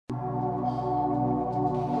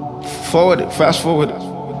forward it, fast forward it.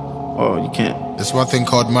 Oh, you can't. There's one thing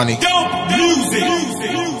called money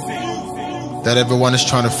that everyone is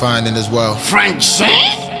trying to find in this world. Frank-G?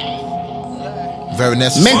 Very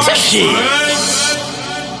necessary. Mental shit.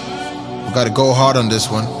 We gotta go hard on this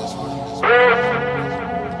one.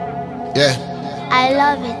 Yeah. I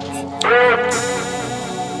love it.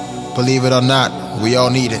 Believe it or not, we all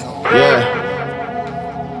need it. Yeah.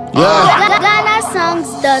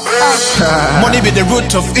 GhanaSongs.org. Money be the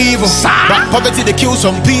root of evil, but poverty they kill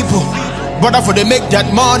some people. But for they make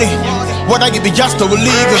that money, what I give be just illegal.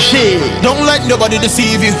 Don't let nobody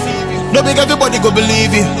deceive you. No big everybody go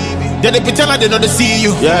believe you. Then they pretend like they don't see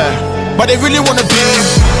you. Yeah. But they really wanna be you.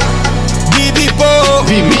 Biibi Ba,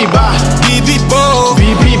 Biibi Ba, Biibi Ba,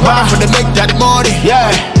 Biibi Ba. For they make that money.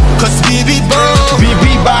 Yeah. Cause Biibi Ba,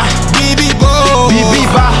 Biibi Ba, Biibi Ba, Biibi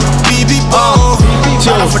Ba, Biibi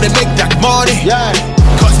Ba. For they make that money. Yeah.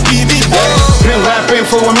 Cause Biibi Ba. Been rapping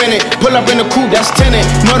for a minute, pull up in the coupe, that's tenant.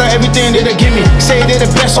 Murder everything they give me, say they the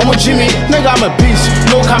best, I'm a Jimmy. Nigga, I'm a beast,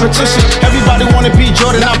 no competition. Everybody wanna be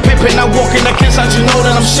Jordan, I'm Pippin. I walk in the kids out, you know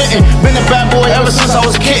that I'm shitting. Been a bad boy ever since I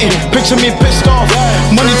was kitten. Picture me pissed off,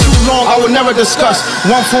 money too long, I would never discuss.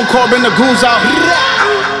 One phone call, bring the goons out.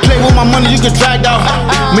 Play with my money, you get dragged out.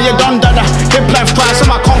 Me a don dada, hip life class,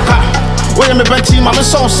 I'm a conquer. Wait a minute, Ben team, I'm a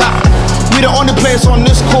salsa. We the only players on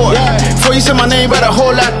this court. Before you say my name, better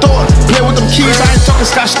hold that thought. Play with them keys, I ain't talking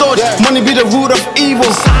Scotch storage. Money be the root of evil.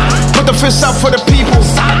 Put the fist up for the people.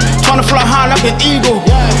 Tryna fly high like an eagle.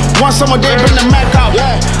 One summer day, bring the Mac out.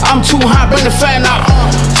 I'm too hot, bring the fan out.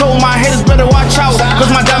 Told my haters better watch out, cause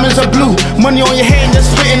my diamonds are blue. Money on your head,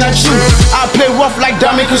 just spitting at you. I play rough like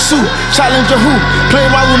Dominic Sue. Challenge a who? Play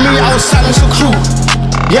right with me, I will silence the crew.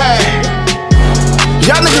 Yeah.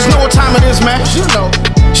 Y'all niggas know what time it is, man. You know.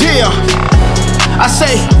 Yeah, I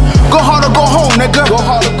say, go hard or go home, nigga. Go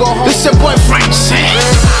hard or go home. This your boy Frank-G.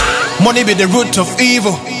 Money be the root of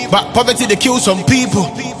evil, but poverty they kill some people.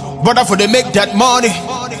 Brother, for they make that money,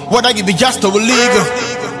 what I give be just illegal.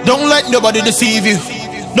 Don't let nobody deceive you.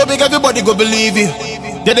 No big everybody go believe you.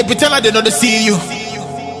 Then they pretend like they don't see you,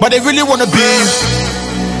 but they really wanna be you.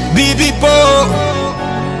 Biibi Ba,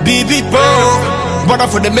 Biibi Ba. Brother,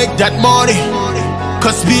 for they make that money,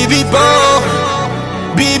 cause Biibi Ba,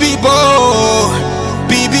 Biibi Ba,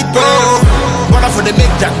 Biibi Ba. Brother, for they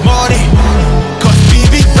make that money, cause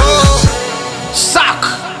Biibi Ba. Suck.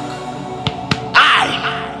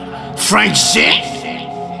 I, Frank-G.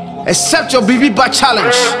 Accept your Biibi Ba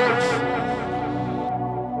challenge.